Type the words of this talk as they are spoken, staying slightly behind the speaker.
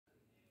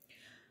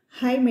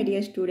Hi my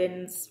dear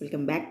students,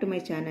 welcome back to my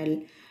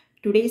channel.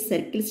 Today's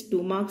circles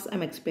 2 marks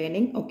I'm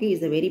explaining, okay, is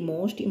the very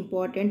most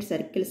important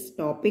circles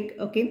topic,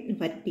 okay,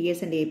 for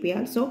TS and AP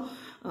also.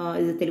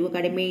 Is the Telugu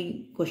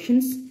Academy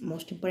questions,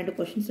 most important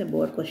questions and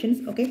board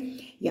questions,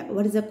 okay. Yeah,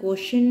 what is the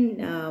question?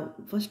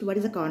 First, what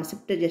is the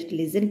concept? Just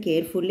listen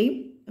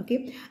carefully,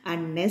 okay.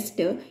 And next,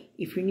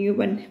 if you new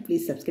one,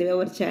 please subscribe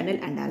our channel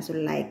and also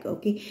like,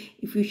 okay.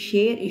 If you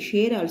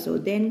share also,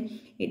 then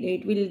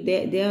it will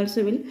they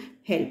also will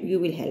help, you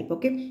will help,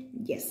 okay.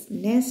 Yes,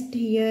 next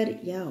here,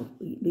 yeah,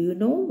 do you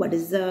know what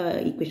is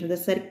the equation of the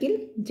circle?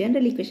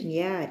 General equation,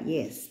 yeah,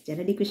 yes,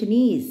 general equation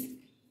is,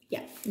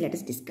 yeah, let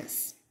us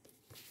discuss.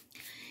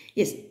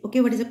 Yes,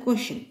 okay, what is the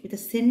question? With the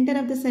center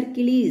of the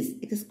circle is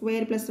x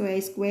square plus y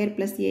square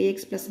plus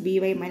ax plus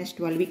by minus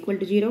 12 equal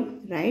to 0,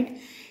 right?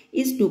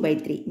 Is 2 by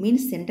 3.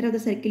 Means center of the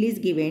circle is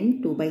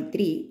given 2 by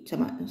 3,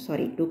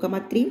 2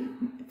 comma 3.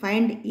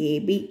 Find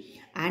AB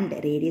and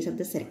radius of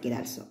the circle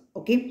also,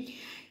 okay?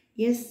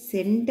 Yes,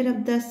 center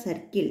of the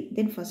circle.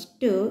 Then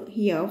first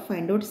here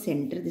find out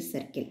center of the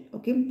circle,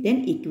 okay?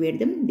 Then equate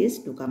them this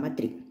 2 comma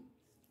 3.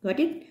 Got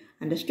it?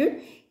 Understood?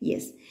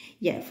 Yes.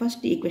 Yeah,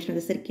 first equation of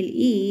the circle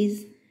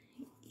is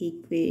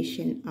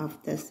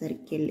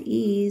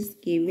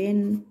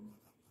given.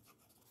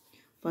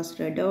 First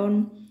write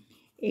down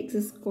x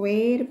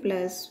square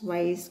plus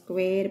y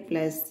square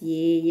plus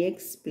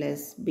ax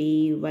plus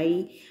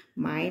by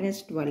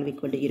minus 12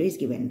 equal to 0 is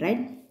given,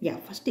 right? Yeah,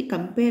 first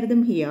compare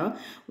them here.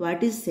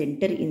 What is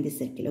center in the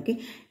circle, okay?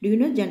 Do you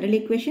know general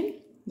equation?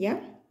 Yeah.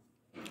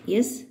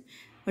 Yes.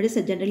 What is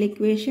the general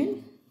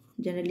equation?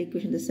 General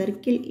equation of the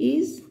circle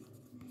is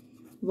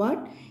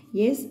what?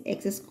 Yes,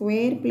 x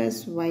square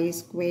plus y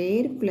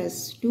square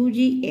plus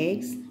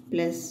 2gx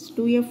plus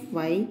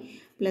 2fy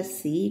plus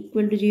c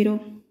equal to 0,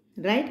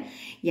 right?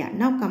 Yeah,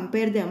 now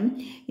compare them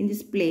in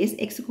this place.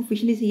 X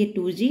coefficient is here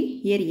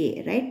 2g, here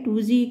a, right?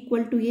 2g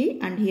equal to a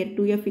and here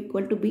 2f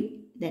equal to b.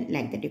 Then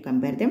like that you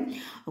compare them,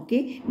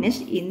 okay.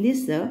 Next, in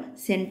this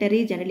center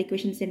is general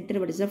equation center.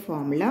 What is the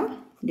formula?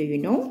 Do you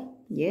know?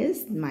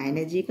 Yes,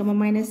 minus g comma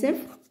minus f.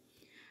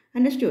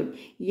 Understood?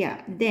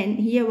 Yeah. Then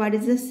here what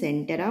is the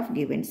center of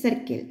given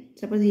circle?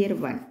 Suppose here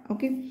 1.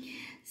 Okay.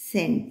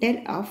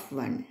 Center of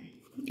 1.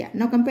 Yeah.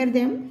 Now compare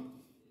them.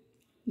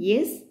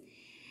 Yes.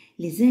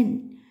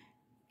 Listen.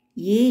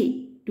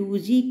 A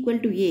 2g equal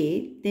to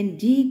a. Then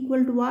g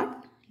equal to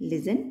what?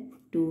 Listen.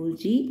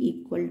 2g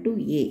equal to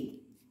a.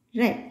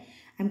 Right.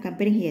 I'm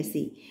comparing here.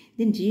 See.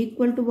 Then g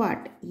equal to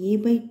what? A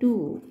by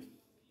 2.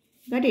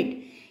 Got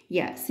it?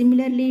 Yeah.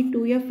 Similarly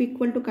 2f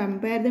equal to,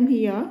 compare them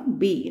here,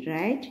 b,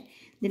 right?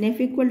 Then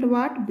f equal to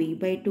what? B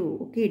by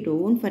 2. Okay,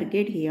 don't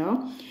forget here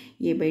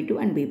a by 2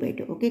 and b by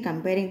 2. Okay,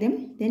 comparing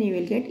them, then you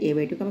will get a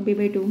by 2 comma b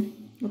by 2.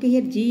 Okay,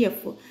 here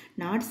gf,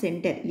 not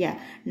center. Yeah,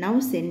 now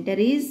center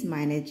is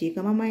minus g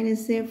comma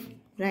minus f,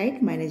 right?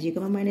 Minus g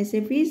comma minus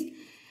f is,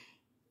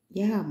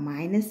 yeah,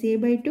 minus a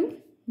by 2,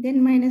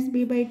 then minus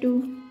b by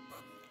 2,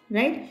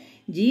 right?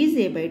 G is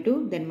a by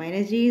 2, then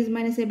minus g is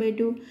minus a by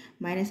 2,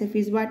 minus f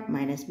is what?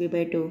 Minus b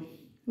by 2.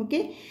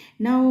 Okay,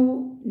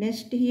 now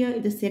next here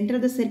the center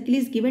of the circle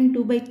is given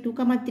 2 by 2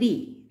 comma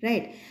 3,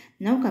 right?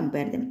 Now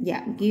compare them.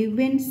 Yeah,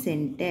 given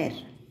center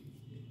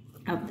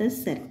of the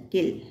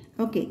circle,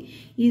 okay,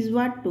 is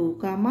what? 2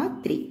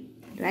 comma 3,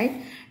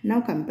 right?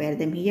 Now compare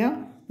them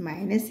here.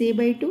 Minus a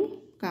by 2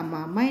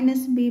 comma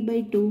minus b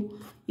by 2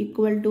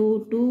 equal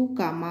to 2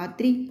 comma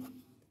 3,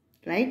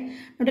 right?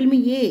 Now tell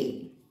me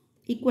a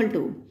equal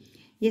to,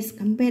 yes,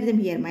 compare them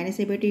here. Minus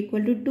a by 2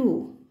 equal to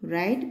 2,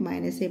 right?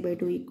 Minus a by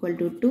 2 equal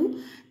to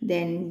 2,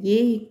 then a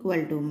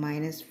equal to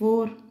minus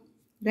 4,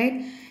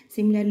 right?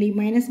 Similarly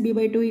minus b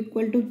by 2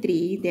 equal to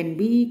 3, then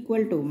b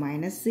equal to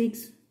minus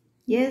 6.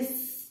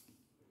 Yes.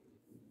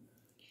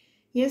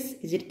 Yes,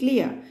 is it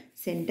clear?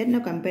 Center, now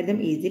compare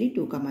them easily.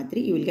 2 comma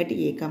 3, you will get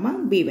a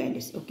comma b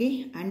values,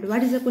 okay. And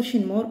what is the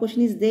question? More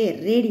question is there.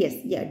 Radius.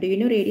 Yeah, do you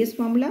know radius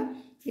formula?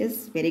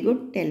 Yes, very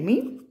good. Tell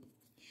me.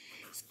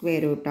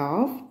 Square root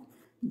of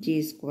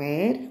g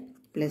square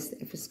plus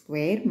f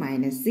square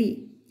minus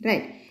z,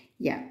 right?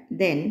 Yeah,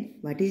 then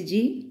what is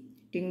g?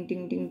 Ting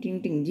ting ting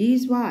ting ting. G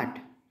is what?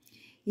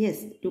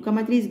 Yes, 2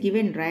 comma 3 is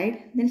given,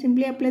 right? Then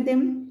simply apply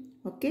them,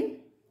 okay.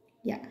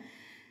 Yeah,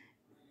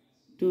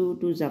 2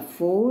 2s are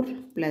 4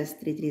 plus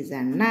 3 3s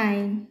are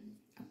 9,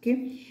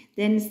 okay.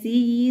 Then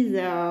c is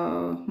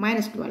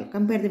minus 12.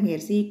 Compare them here.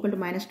 C equal to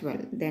minus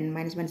 12, then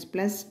minus 1 is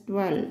plus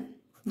 12.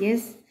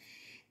 Yes,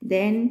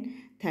 then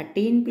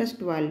 13 plus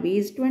 12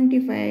 is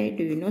 25.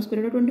 Do you know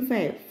square root of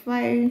 25?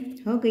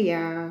 5. Okay,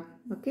 yeah.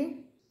 Okay.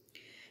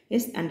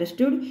 Yes,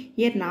 understood.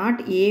 Here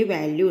not a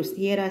values.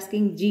 Here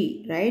asking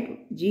g,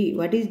 right? G.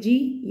 What is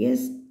g?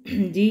 Yes,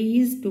 g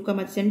is 2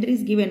 comma, center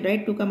is given,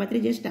 right? 2 comma 3,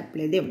 just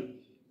apply them.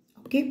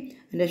 Okay,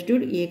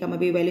 understood. A comma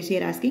b values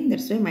here asking.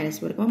 That's why minus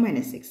 4 comma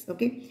minus 6.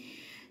 Okay.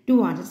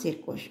 2 answers here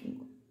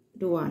question.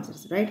 2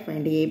 answers, right?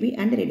 Find a, b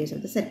and the radius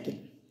of the circle.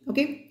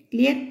 Okay,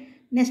 clear?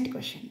 Next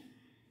question.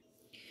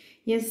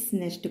 Yes,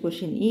 next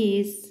question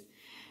is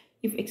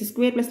If x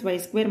square plus y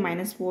square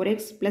minus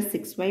 4x plus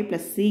 6y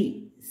plus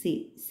c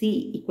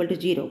equal to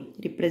 0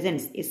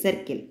 represents a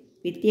circle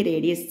with a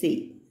radius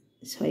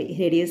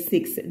radius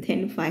 6,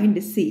 then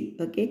find c.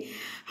 Okay,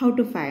 how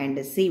to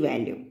find c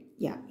value?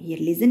 Yeah, here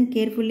listen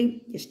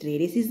carefully. Just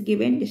radius is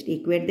given, just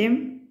equate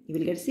them. You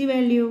will get c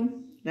value,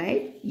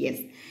 right? Yes.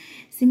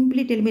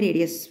 Simply tell me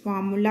radius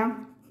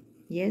formula.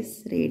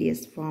 Yes,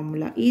 radius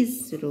formula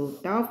is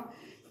root of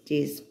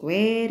j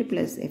square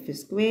plus f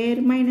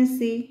square minus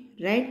c,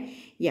 right?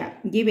 Yeah,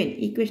 given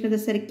equation of the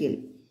circle.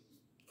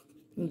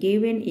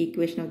 Given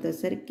equation of the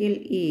circle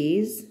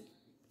is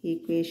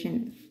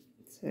equation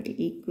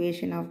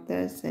of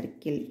the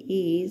circle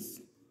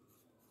is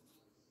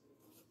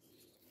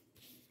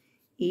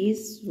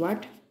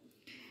what?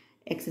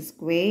 X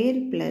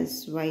square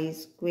plus y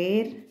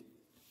square,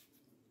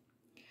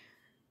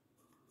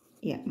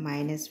 yeah,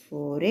 minus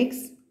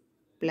 4x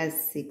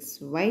plus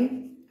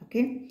 6y,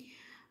 okay,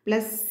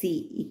 plus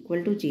c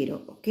equal to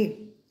 0.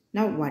 Okay,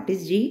 now what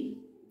is g?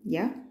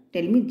 Yeah,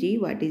 tell me g.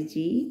 What is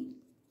g?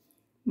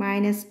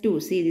 Minus 2.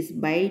 See this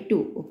by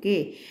 2.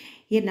 Okay,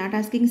 here not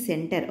asking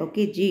center.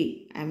 Okay,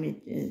 g, I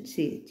mean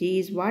see, g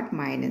is what?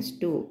 Minus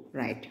 2,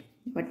 right?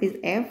 What is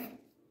f?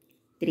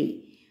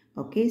 3.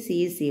 Okay,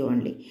 c is c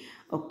only.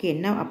 Okay,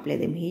 now apply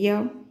them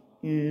here.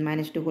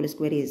 Minus 2 whole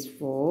square is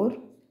 4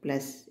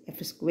 plus f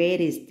square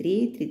is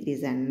 3. 3 3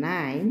 is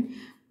 9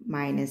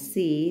 minus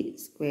c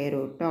square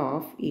root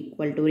of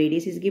equal to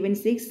radius is given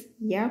 6.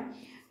 Yeah,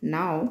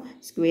 now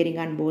squaring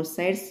on both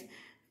sides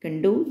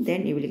can do,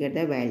 then you will get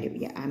the value.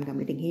 Yeah, I am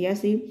completing here.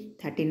 See,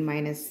 13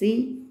 minus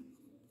c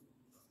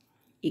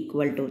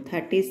equal to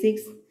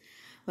 36.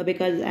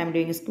 Because I am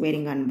doing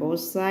squaring on both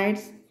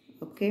sides.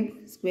 Okay,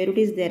 square root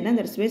is there now,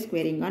 that's why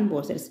squaring on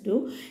both sides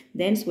do.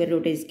 Then square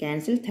root is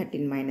cancelled.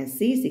 13 minus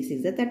c, 6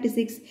 is the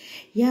 36.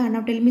 Yeah,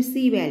 now tell me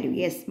c value.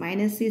 Yes,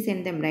 minus c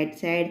send them right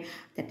side,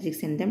 36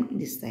 send them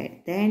this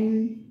side.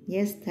 Then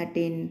yes,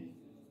 13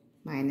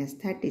 minus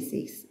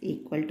 36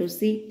 equal to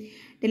c.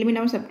 Tell me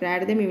now,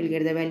 subtract them, you will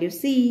get the value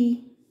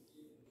c.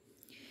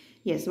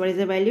 Yes, what is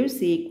the value?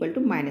 C equal to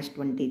minus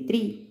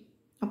 23.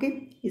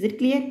 Okay, is it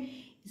clear?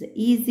 It's an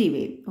easy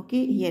way.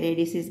 Okay, here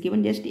radius is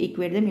given, just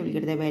equate them, you will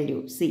get the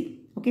value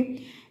c.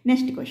 Okay,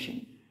 next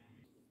question.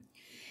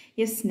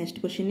 Yes, next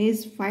question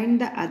is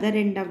find the other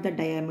end of the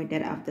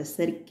diameter of the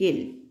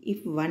circle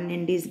if one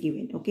end is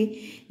given.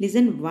 Okay,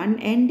 listen, one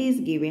end is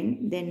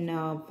given, then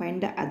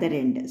find the other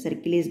end.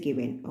 Circle is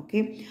given.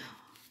 Okay,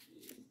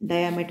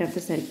 diameter of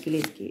the circle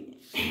is given.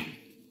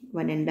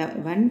 one end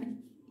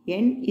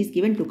is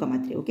given 2,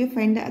 3. Okay,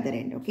 find the other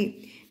end.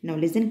 Okay, now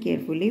listen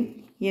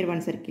carefully. Here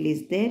one circle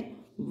is there,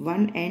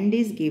 one end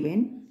is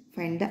given,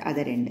 find the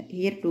other end.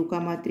 Here 2,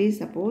 3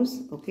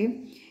 suppose.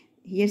 Okay,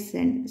 here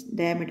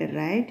diameter,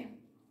 right?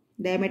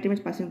 Diameter means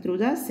passing through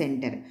the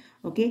center.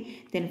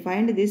 Okay, then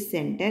find this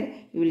center,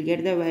 you will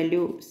get the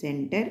value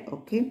center.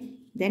 Okay,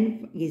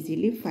 then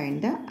easily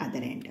find the other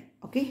end.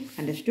 Okay,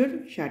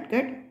 understood?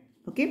 Shortcut.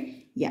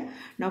 Okay, yeah,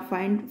 now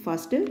find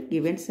first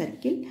given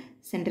circle,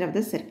 center of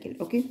the circle.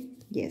 Okay,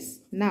 yes,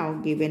 now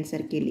given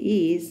circle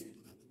is,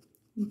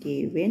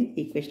 given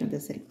equation of the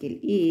circle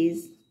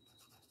is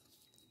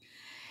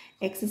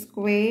x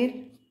square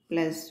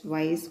plus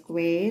y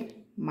square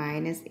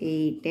minus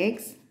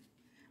 8x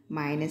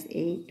minus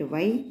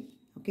 8y,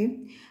 okay,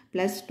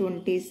 plus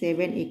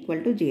 27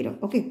 equal to 0.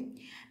 Okay,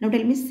 now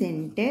tell me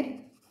center.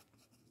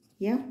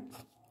 Yeah,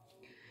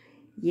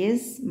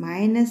 yes,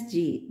 minus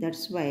g,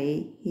 that's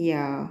why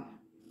here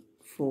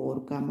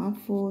 4,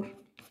 4.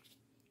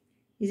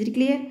 Is it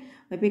clear?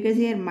 Why? Because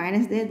here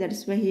minus there,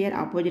 that's why here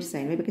opposite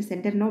sign. Why? Because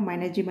center no,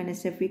 minus g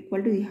minus f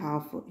equal to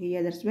half.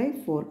 Here that's why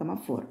 4,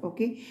 4.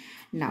 Okay,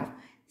 now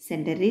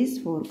center is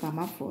 4,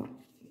 4.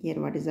 Here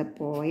what is the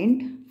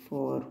point?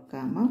 4,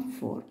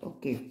 4.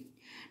 Okay,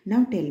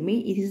 now tell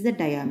me, it is the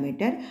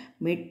diameter,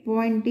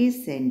 midpoint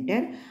is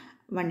center,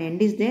 one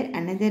end is there,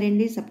 another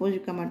end is, suppose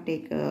you can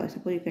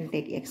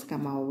take x,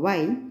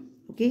 y.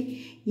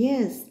 Okay,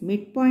 yes,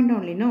 midpoint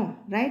only, no,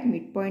 right?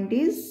 Midpoint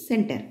is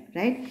center,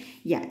 right?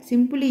 Yeah,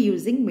 simply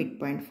using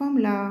midpoint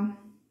formula.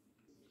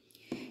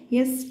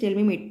 Yes, tell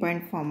me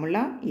midpoint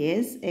formula.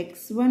 Yes,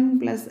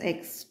 x1 plus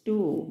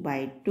x2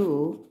 by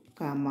 2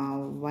 comma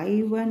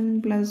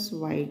y1 plus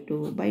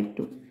y2 by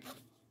 2,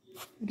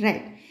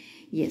 right?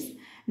 Yes,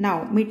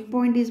 now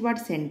midpoint is what?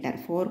 Center,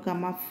 4,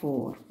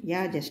 4.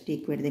 Yeah, just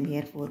equate them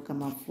here, 4,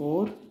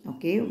 4.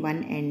 Okay,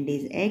 one end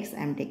is x,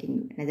 I am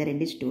taking another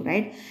end is 2,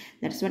 right?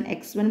 That's one.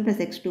 X1 plus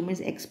x2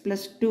 means x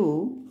plus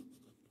 2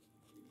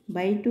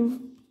 by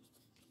 2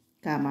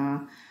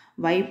 comma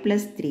y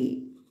plus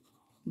 3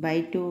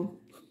 by 2.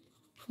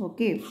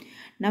 Okay,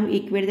 now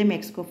equate them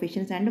x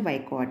coefficients and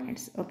y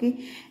coordinates.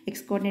 Okay,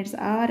 x coordinates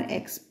are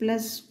x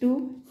plus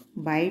 2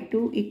 by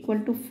 2 equal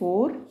to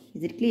 4.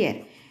 Is it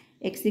clear?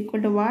 X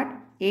equal to what?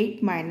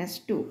 8 minus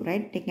 2,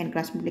 right? Taking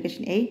cross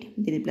multiplication 8,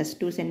 this is plus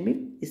 2, send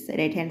me this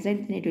right hand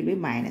side, then it will be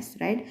minus,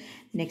 right?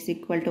 Then x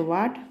equal to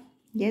what?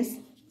 Yes,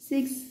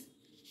 6.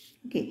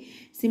 Okay,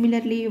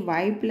 similarly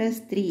y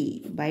plus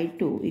 3 by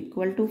 2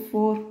 equal to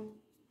 4.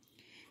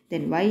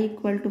 Then y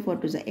equal to 4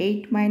 to the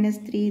 8 minus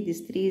 3.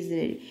 This 3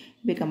 is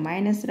become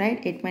minus, right?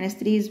 8 minus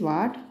 3 is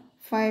what?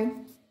 5.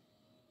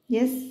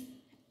 Yes.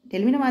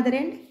 Tell me the other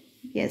end.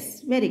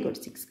 Yes. Very good.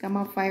 6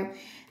 comma 5.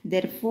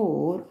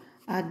 Therefore,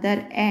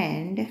 other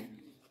end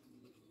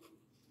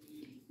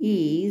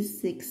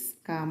is 6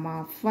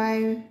 comma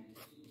 5.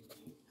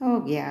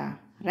 Oh yeah.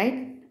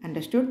 Right?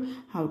 Understood?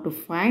 How to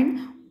find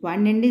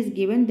one end is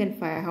given, then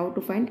how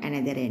to find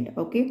another end.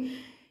 Okay.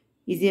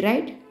 Easy,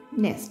 right?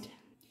 Next.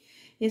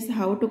 Yes,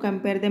 how to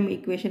compare them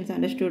equations,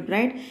 understood,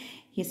 right?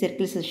 Here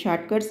circles are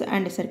shortcuts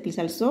and circles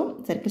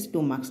also, circles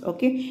 2 marks.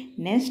 Okay.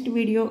 Next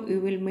video you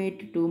will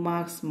meet 2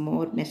 marks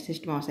more,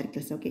 next more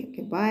circles. Okay.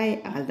 Okay.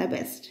 Bye. All the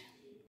best.